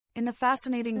In the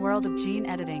fascinating world of gene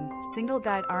editing,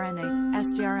 single-guide RNA,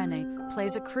 sgRNA,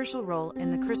 plays a crucial role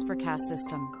in the CRISPR-Cas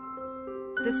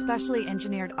system. This specially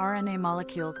engineered RNA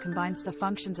molecule combines the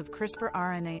functions of CRISPR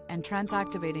RNA and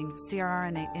transactivating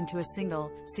crRNA into a single,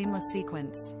 seamless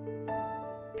sequence.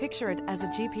 Picture it as a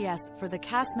GPS for the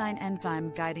Cas9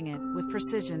 enzyme guiding it with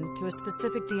precision to a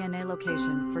specific DNA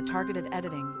location for targeted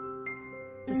editing.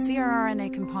 The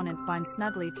crRNA component binds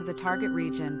snugly to the target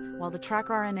region, while the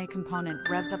tracrRNA component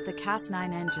revs up the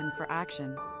Cas9 engine for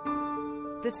action.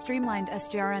 This streamlined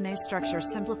sgRNA structure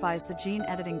simplifies the gene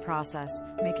editing process,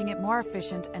 making it more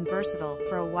efficient and versatile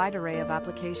for a wide array of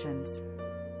applications.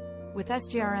 With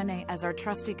sgRNA as our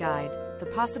trusty guide, the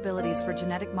possibilities for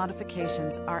genetic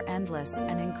modifications are endless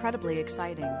and incredibly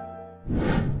exciting.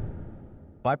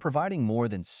 By providing more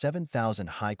than 7,000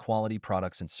 high-quality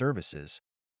products and services,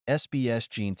 SBS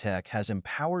GeneTech has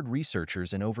empowered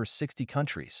researchers in over 60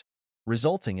 countries,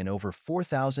 resulting in over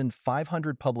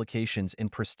 4,500 publications in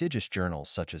prestigious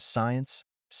journals such as Science,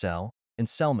 Cell, and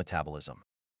Cell Metabolism.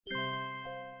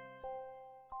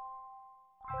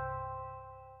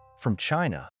 From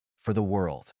China, for the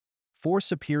world, for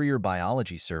superior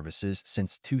biology services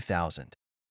since 2000.